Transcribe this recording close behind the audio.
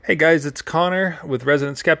Hey guys, it's Connor with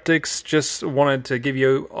Resident Skeptics. Just wanted to give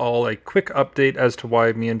you all a quick update as to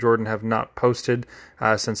why me and Jordan have not posted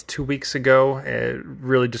since 2 weeks ago. It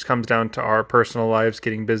really just comes down to our personal lives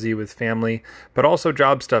getting busy with family, but also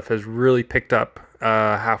job stuff has really picked up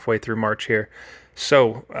halfway through March here.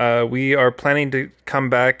 So we are planning to come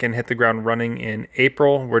back and hit the ground running in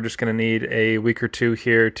April. We're just going to need a week or two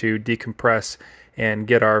here to decompress and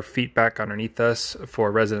get our feet back underneath us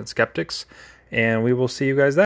for Resident Skeptics. And we will see you guys then.